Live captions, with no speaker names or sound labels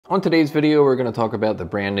On today's video, we're going to talk about the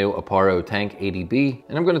brand new Aparo Tank 80B,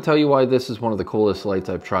 and I'm going to tell you why this is one of the coolest lights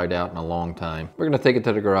I've tried out in a long time. We're going to take it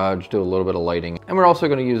to the garage, do a little bit of lighting, and we're also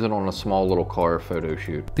going to use it on a small little car photo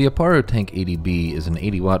shoot. The Aparo Tank 80B is an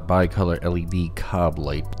 80 watt bicolor LED COB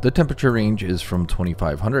light. The temperature range is from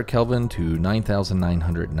 2500 Kelvin to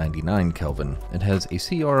 9999 Kelvin. It has a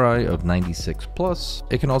CRI of 96+.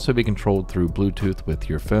 It can also be controlled through Bluetooth with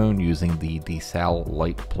your phone using the Desal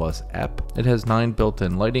Light Plus app. It has 9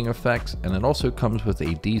 built-in lighting effects, and it also comes with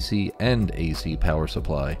a DC and AC power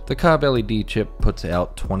supply. The COB LED chip puts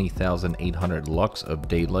out 20,800 lux of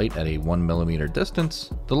daylight at a 1mm distance.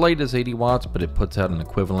 The light is 80 watts, but it puts out an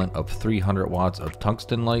equivalent of 300 watts of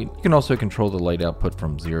tungsten light. You can also control the light output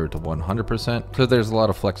from 0 to 100%, so there's a lot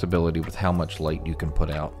of flexibility with how much light you can put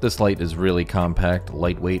out. This light is really compact,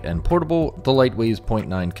 lightweight, and portable. The light weighs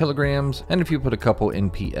 0.9 kilograms, and if you put a couple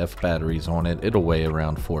NPF batteries on it, it'll weigh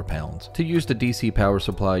around 4 pounds. To use the DC power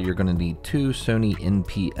supply, you're going to need 2 Sony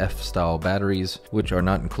NPF style batteries, which are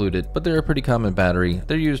not included, but they're a pretty common battery.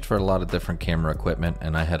 They're used for a lot of different camera equipment,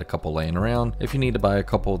 and I had a couple laying around. If you need to buy a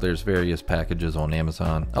couple, there's various packages on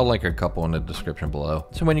Amazon. I'll link a couple in the description below.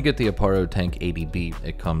 So when you get the Aparo Tank 80B,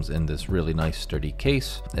 it comes in this really nice sturdy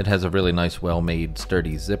case. It has a really nice well-made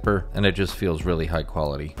sturdy zipper, and it just feels really high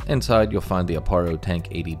quality. Inside you'll find the Aparo Tank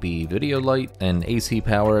 80B video light, an AC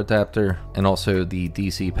power adapter, and also the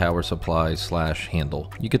DC power supply / handle.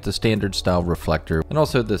 You get the standard style reflector, and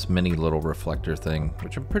also this mini little reflector thing,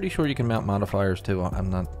 which I'm pretty sure you can mount modifiers to.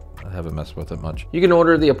 I haven't messed with it much. You can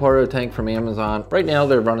order the Aparo tank from Amazon. Right now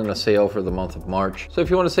they're running a sale for the month of March. So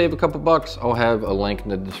if you want to save a couple bucks, I'll have a link in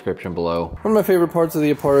the description below. One of my favorite parts of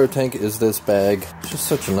the Aparo tank is this bag. It's just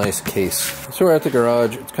such a nice case. So we're at the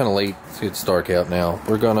garage. It's kind of late. It's dark out now.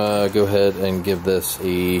 We're gonna go ahead and give this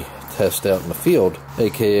a test out in the field,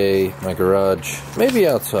 aka my garage, maybe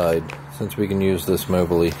outside, since we can use this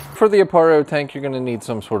mobily. For the Aparo tank, you're going to need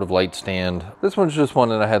some sort of light stand. This one's just one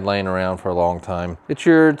that I had laying around for a long time. It's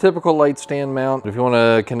your typical light stand mount. If you want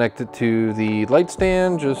to connect it to the light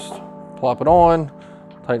stand, just plop it on,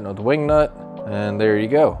 tighten up the wing nut, and there you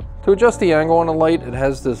go. To adjust the angle on the light, it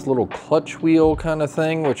has this little clutch wheel kind of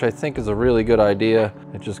thing, which I think is a really good idea.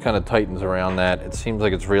 It just kind of tightens around that. It seems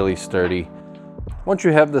like it's really sturdy. Once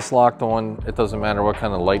you have this locked on, it doesn't matter what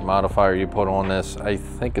kind of light modifier you put on this, I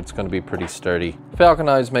think it's going to be pretty sturdy. Falcon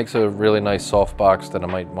Eyes makes a really nice soft box that I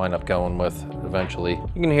might wind up going with eventually.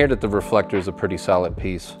 You can hear that the reflector is a pretty solid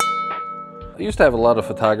piece. I used to have a lot of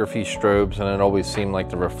photography strobes, and it always seemed like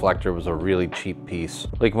the reflector was a really cheap piece.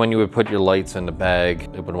 Like when you would put your lights in the bag,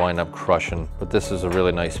 it would wind up crushing. But this is a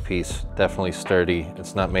really nice piece, definitely sturdy.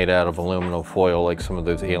 It's not made out of aluminum foil like some of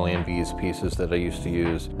those Alien Bees pieces that I used to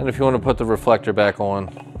use. And if you want to put the reflector back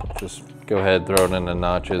on, just go ahead, throw it in the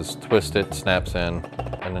notches, twist it, snaps in,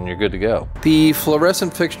 and then you're good to go. The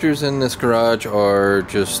fluorescent fixtures in this garage are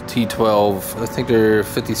just T12. I think they're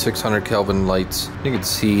 5600 Kelvin lights. You can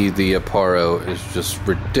see the Aparo is just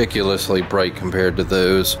ridiculously bright compared to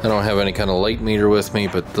those. I don't have any kind of light meter with me,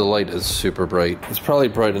 but the light is super bright. It's probably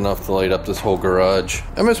bright enough to light up this whole garage.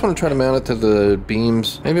 I just want to try to mount it to the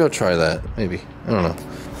beams. Maybe I'll try that, maybe. I don't know.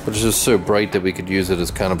 But it's just so bright that we could use it as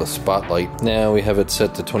kind of a spotlight. Now we have it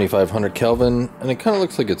set to 2500 Kelvin, and it kind of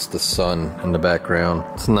looks like it's the sun in the background.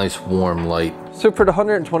 It's a nice warm light. So for the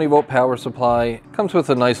 120 volt power supply, it comes with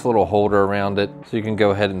a nice little holder around it, so you can go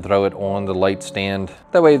ahead and throw it on the light stand.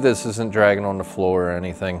 That way this isn't dragging on the floor or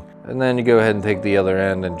anything. And then you go ahead and take the other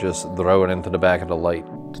end and just throw it into the back of the light.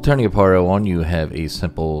 To turn the Aparo on, you have a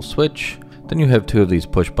simple switch. Then you have 2 of these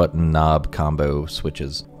push button knob combo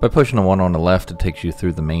switches. By pushing the one on the left, it takes you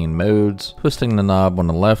through the main modes. Twisting the knob on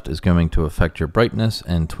the left is going to affect your brightness,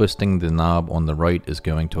 and twisting the knob on the right is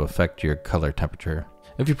going to affect your color temperature.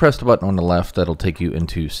 If you press the button on the left, that'll take you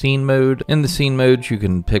into scene mode. In the scene mode, you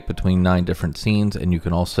can pick between 9 different scenes, and you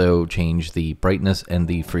can also change the brightness and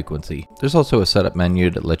the frequency. There's also a setup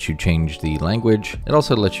menu that lets you change the language. It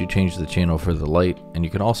also lets you change the channel for the light, and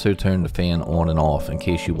you can also turn the fan on and off in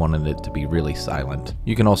case you wanted it to be really silent.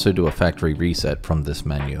 You can also do a factory reset from this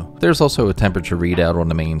menu. There's also a temperature readout on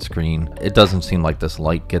the main screen. It doesn't seem like this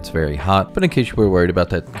light gets very hot, but in case you were worried about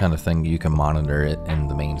that kind of thing, you can monitor it in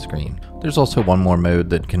the main screen. There's also one more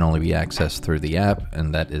mode that can only be accessed through the app,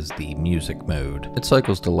 and that is the music mode. It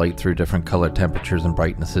cycles the light through different color temperatures and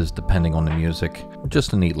brightnesses depending on the music.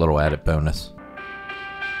 Just a neat little added bonus.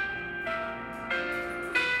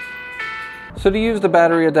 So to use the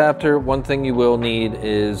battery adapter, one thing you will need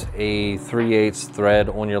is a 3/8 thread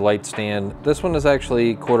on your light stand. This one is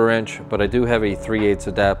actually 1/4 inch, but I do have a 3/8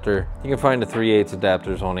 adapter. You can find the 3/8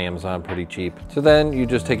 adapters on Amazon pretty cheap. So then you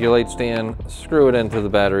just take your light stand, screw it into the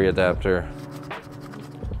battery adapter,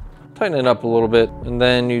 tighten it up a little bit, and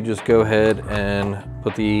then you just go ahead and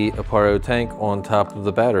put the Aparo tank on top of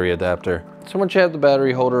the battery adapter. So once you have the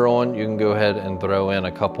battery holder on, you can go ahead and throw in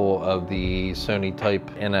a couple of the Sony type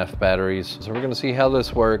NF batteries. So we're gonna see how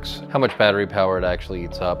this works, how much battery power it actually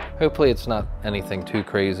eats up. Hopefully it's not anything too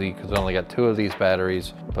crazy because I only got 2 of these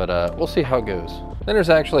batteries, but we'll see how it goes. Then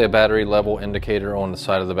there's actually a battery level indicator on the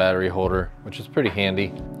side of the battery holder, which is pretty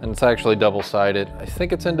handy. And it's actually double-sided. I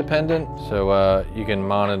think it's independent, so you can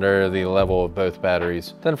monitor the level of both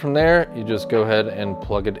batteries. Then from there, you just go ahead and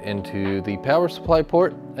plug it into the power supply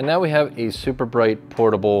port. And now we have a super bright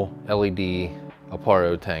portable LED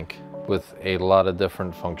Aparo tank with a lot of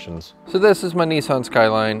different functions. So this is my Nissan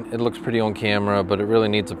Skyline. It looks pretty on camera, but it really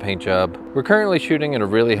needs a paint job. We're currently shooting at a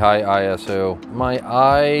really high ISO. My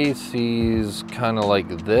eye sees kind of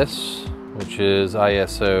like this, which is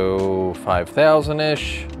ISO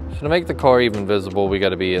 5000-ish. So to make the car even visible, we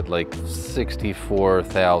gotta be at like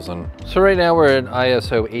 64,000. So right now we're at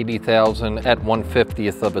ISO 80,000 at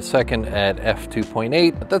 1/50th of a second at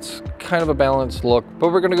f2.8. That's kind of a balanced look,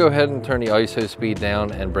 but we're gonna go ahead and turn the ISO speed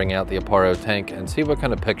down and bring out the Aparo tank and see what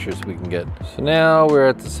kind of pictures we can get. So now we're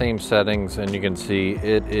at the same settings and you can see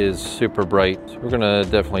it is super bright. So we're gonna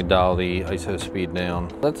definitely dial the ISO speed down.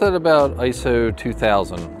 That's at about ISO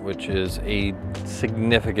 2000, which is a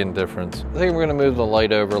significant difference. I think we're gonna move the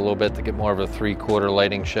light over a little bit to get more of a 3/4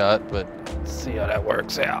 lighting shot, but let's see how that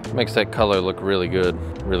works out. Makes that color look really good,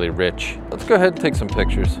 really rich. Let's go ahead and take some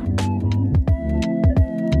pictures.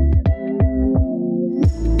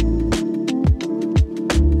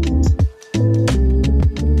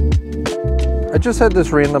 I just had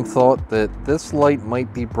this random thought that this light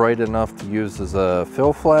might be bright enough to use as a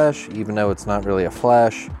fill flash, even though it's not really a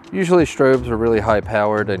flash. Usually strobes are really high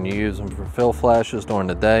powered and you use them for fill flashes during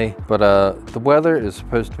the day, but the weather is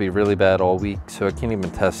supposed to be really bad all week, so I can't even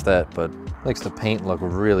test that, but makes the paint look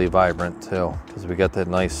really vibrant too, because we got that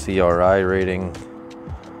nice CRI rating.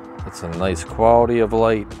 It's a nice quality of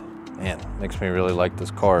light. Man, makes me really like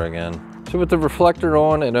this car again. So with the reflector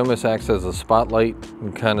on, it almost acts as a spotlight. You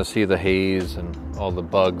can kind of see the haze and all the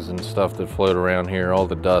bugs and stuff that float around here, all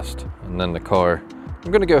the dust, and then the car.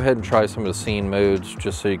 I'm gonna go ahead and try some of the scene modes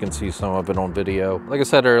just so you can see some of it on video. Like I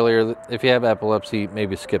said earlier, if you have epilepsy,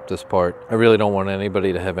 maybe skip this part. I really don't want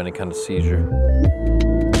anybody to have any kind of seizure.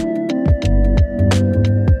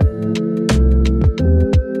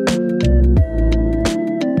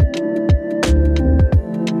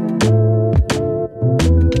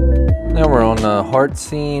 Now we're on the heart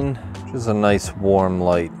scene, which is a nice warm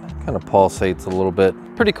light. Kind of pulsates a little bit.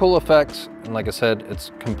 Pretty cool effects, and like I said,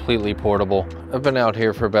 it's completely portable. I've been out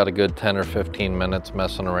here for about a good 10 or 15 minutes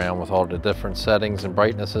messing around with all the different settings and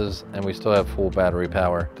brightnesses, and we still have full battery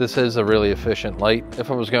power. This is a really efficient light.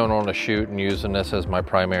 If I was going on a shoot and using this as my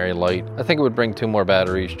primary light, I think it would bring 2 more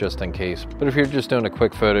batteries just in case. But if you're just doing a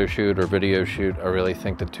quick photo shoot or video shoot, I really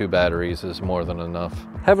think that 2 batteries is more than enough.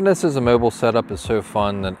 Having this as a mobile setup is so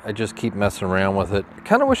fun that I just keep messing around with it. I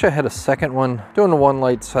kind of wish I had a second one. Doing the 1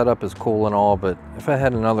 light setup is cool and all, but if I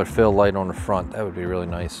had another fill light on the front, that would be really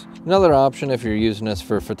nice. Another option if you're using this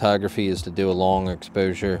for photography is to do a long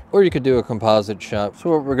exposure, or you could do a composite shot.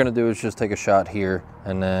 So what we're gonna do is just take a shot here,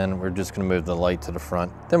 and then we're just gonna move the light to the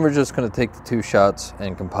front. Then we're just gonna take the 2 shots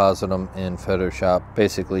and composite them in Photoshop.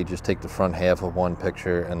 Basically just take the front half of one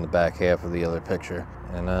picture and the back half of the other picture.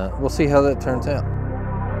 And we'll see how that turns out.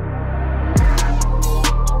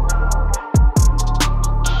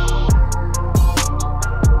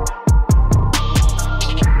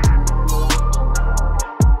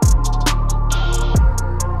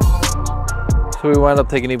 So we wound up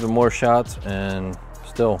taking even more shots and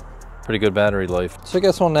still pretty good battery life. So I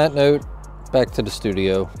guess on that note, back to the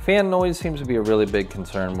studio. Fan noise seems to be a really big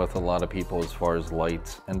concern with a lot of people as far as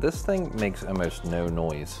lights, and this thing makes almost no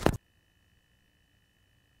noise.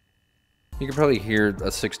 You can probably hear a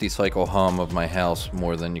 60 cycle hum of my house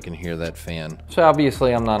more than you can hear that fan. So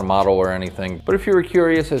obviously I'm not a model or anything, but if you were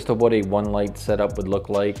curious as to what a 1 light setup would look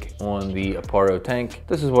like on the Aparo tank,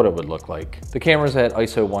 this is what it would look like. The camera's at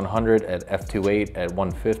ISO 100 at f2.8 at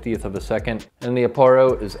 1/50th of a second, and the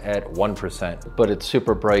Aparo is at 1%, but it's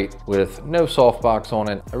super bright with no softbox on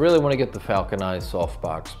it. I really want to get the falconized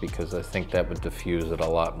softbox because I think that would diffuse it a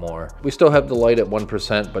lot more. We still have the light at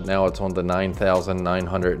 1%, but now it's on the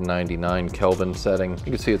 9,999 Kelvin setting.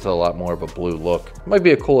 You can see it's a lot more of a blue look. Might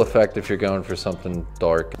be a cool effect if you're going for something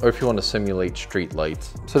dark or if you want to simulate street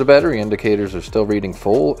lights. So the battery indicators are still reading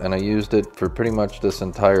full, and I used it for pretty much this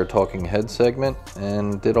entire talking head segment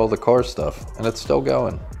and did all the car stuff, and it's still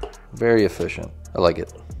going. Very efficient. I like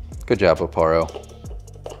it. Good job, Aparo.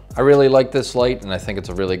 I really like this light and I think it's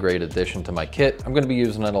a really great addition to my kit. I'm gonna be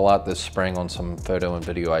using it a lot this spring on some photo and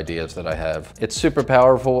video ideas that I have. It's super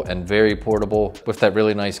powerful and very portable. With that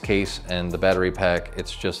really nice case and the battery pack,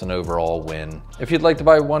 it's just an overall win. If you'd like to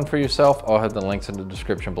buy one for yourself, I'll have the links in the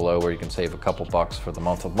description below where you can save a couple bucks for the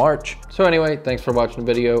month of March. So anyway, thanks for watching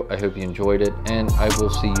the video. I hope you enjoyed it and I will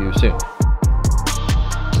see you soon.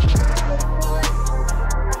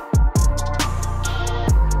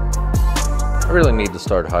 I really need to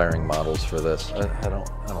start hiring models for this. I don't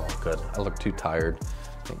look good. I look too tired.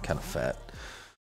 I think kind of fat.